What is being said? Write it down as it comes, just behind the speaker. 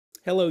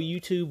Hello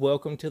YouTube,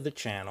 welcome to the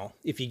channel.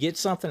 If you get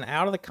something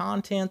out of the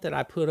content that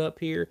I put up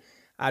here,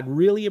 I'd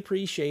really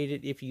appreciate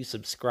it if you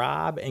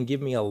subscribe and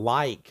give me a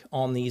like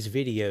on these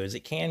videos. It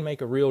can make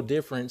a real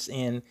difference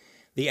in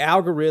the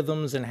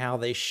algorithms and how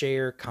they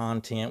share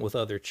content with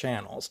other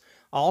channels.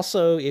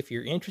 Also, if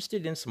you're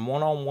interested in some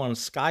one-on-one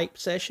Skype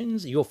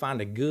sessions, you'll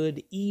find a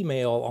good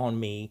email on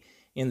me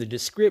in the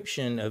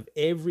description of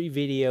every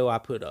video I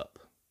put up.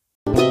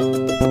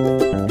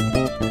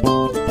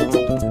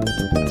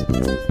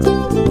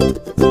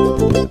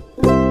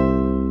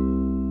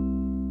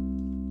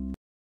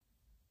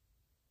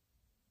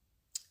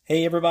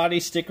 Hey everybody,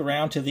 stick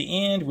around to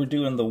the end. We're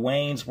doing the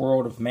Wayne's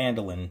World of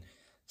Mandolin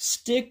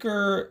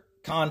sticker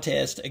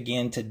contest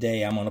again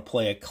today. I'm going to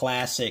play a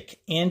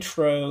classic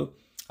intro.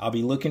 I'll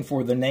be looking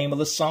for the name of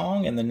the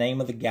song and the name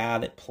of the guy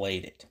that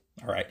played it.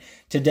 All right,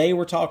 today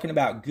we're talking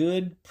about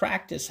good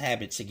practice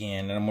habits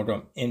again, and I'm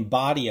going to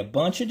embody a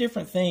bunch of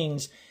different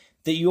things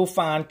that you'll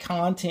find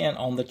content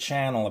on the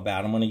channel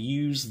about. I'm going to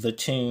use the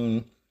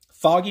tune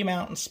Foggy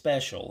Mountain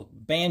Special,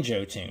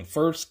 banjo tune.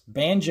 First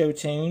banjo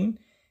tune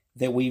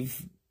that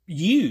we've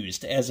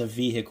used as a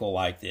vehicle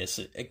like this.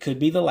 It could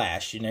be the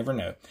last, you never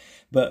know.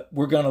 But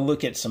we're going to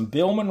look at some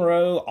Bill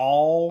Monroe,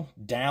 all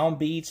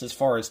downbeats as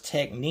far as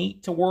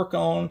technique to work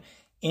on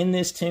in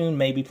this tune,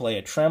 maybe play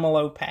a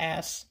tremolo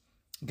pass.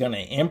 Going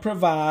to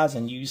improvise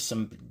and use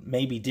some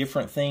maybe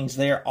different things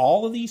there.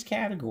 All of these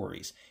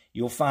categories,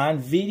 you'll find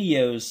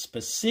videos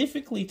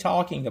specifically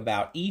talking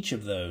about each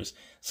of those.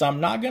 So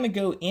I'm not going to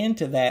go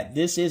into that.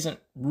 This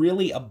isn't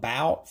really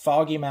about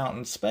Foggy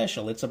Mountain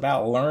Special. It's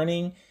about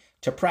learning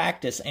to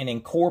practice and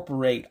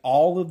incorporate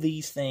all of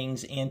these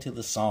things into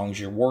the songs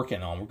you're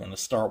working on. We're going to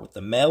start with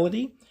the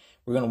melody.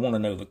 We're going to want to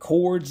know the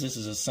chords. This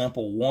is a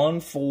simple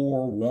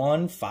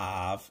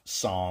 1-4-1-5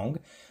 song.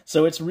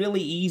 So it's really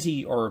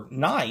easy or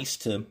nice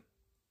to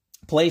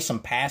play some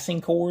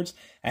passing chords.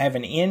 I have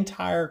an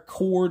entire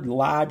chord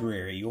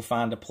library. You'll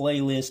find a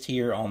playlist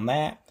here on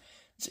that.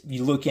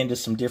 You look into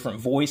some different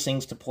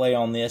voicings to play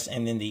on this,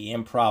 and then the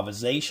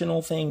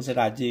improvisational things that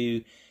I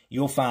do,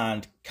 you'll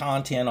find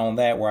content on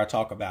that where I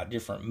talk about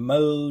different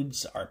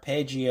modes,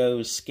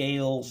 arpeggios,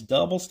 scales,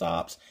 double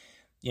stops.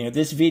 You know,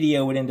 this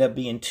video would end up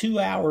being 2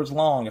 hours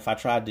long if I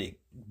tried to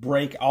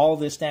break all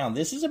this down.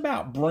 This is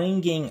about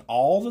bringing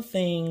all the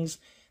things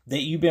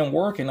that you've been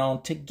working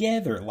on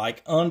together,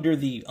 like under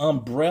the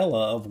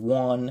umbrella of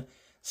one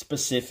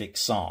specific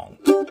song.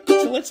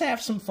 So let's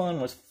have some fun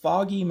with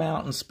Foggy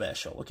Mountain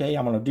Special, okay?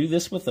 I'm going to do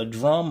this with a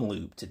drum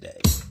loop today.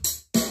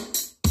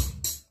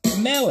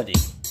 Melody.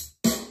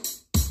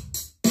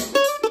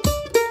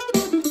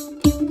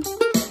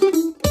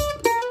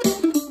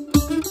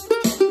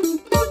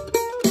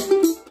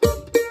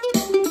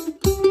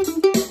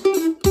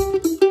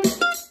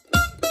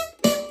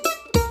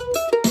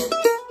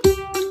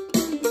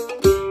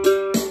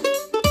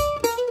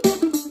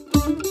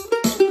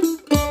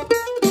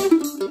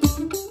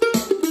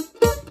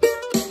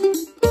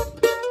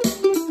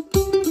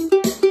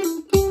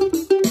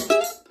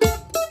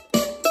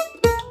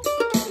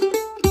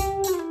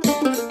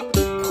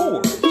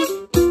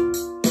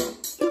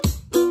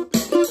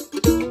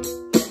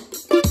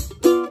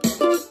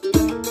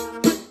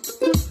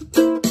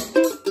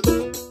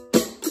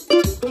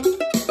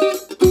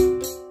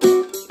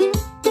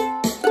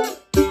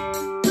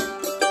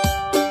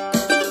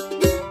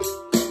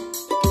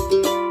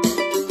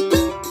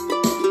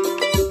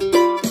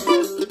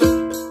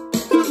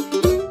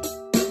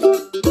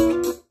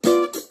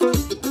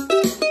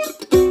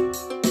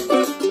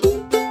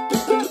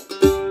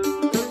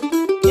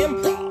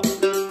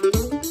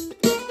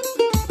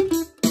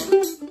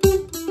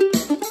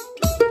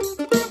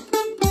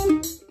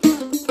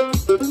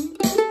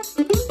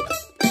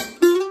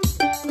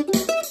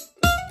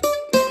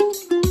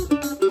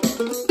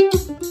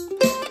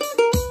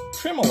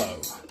 Tremolo.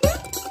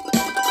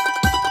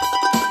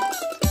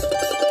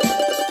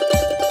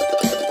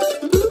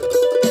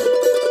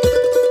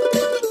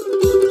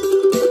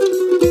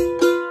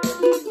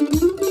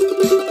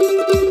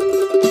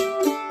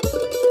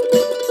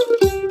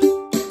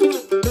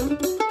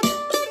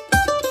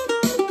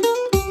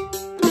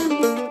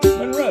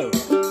 Monroe.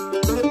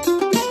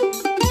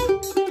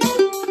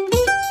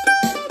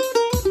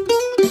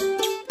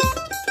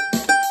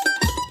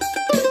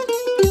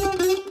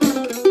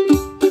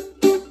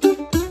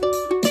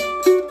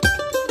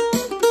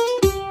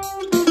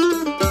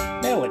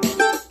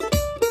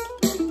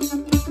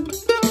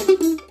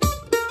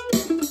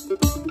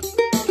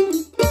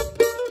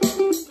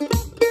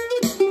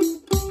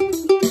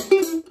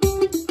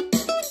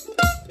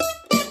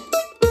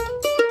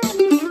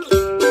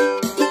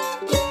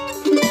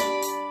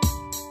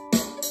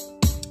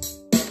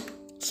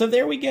 So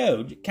there we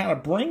go, kind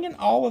of bringing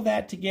all of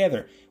that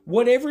together.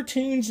 Whatever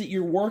tunes that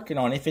you're working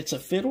on, if it's a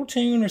fiddle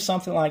tune or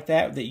something like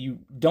that that you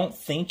don't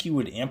think you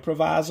would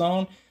improvise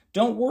on,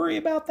 don't worry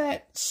about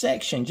that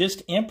section.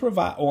 Just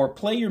improvise or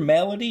play your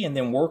melody and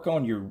then work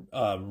on your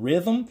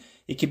rhythm.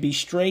 It could be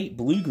straight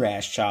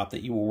bluegrass chop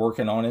that you were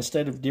working on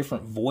instead of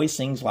different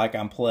voicings like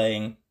I'm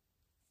playing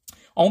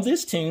on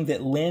this tune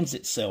that lends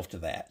itself to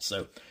that.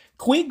 So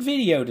quick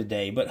video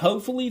today, but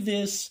hopefully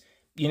this,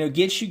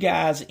 gets you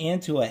guys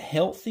into a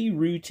healthy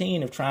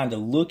routine of trying to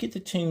look at the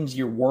tunes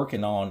you're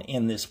working on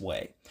in this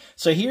way.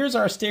 So here's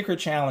our sticker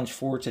challenge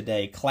for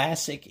today,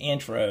 classic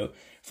intro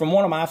from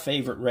one of my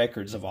favorite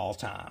records of all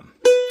time.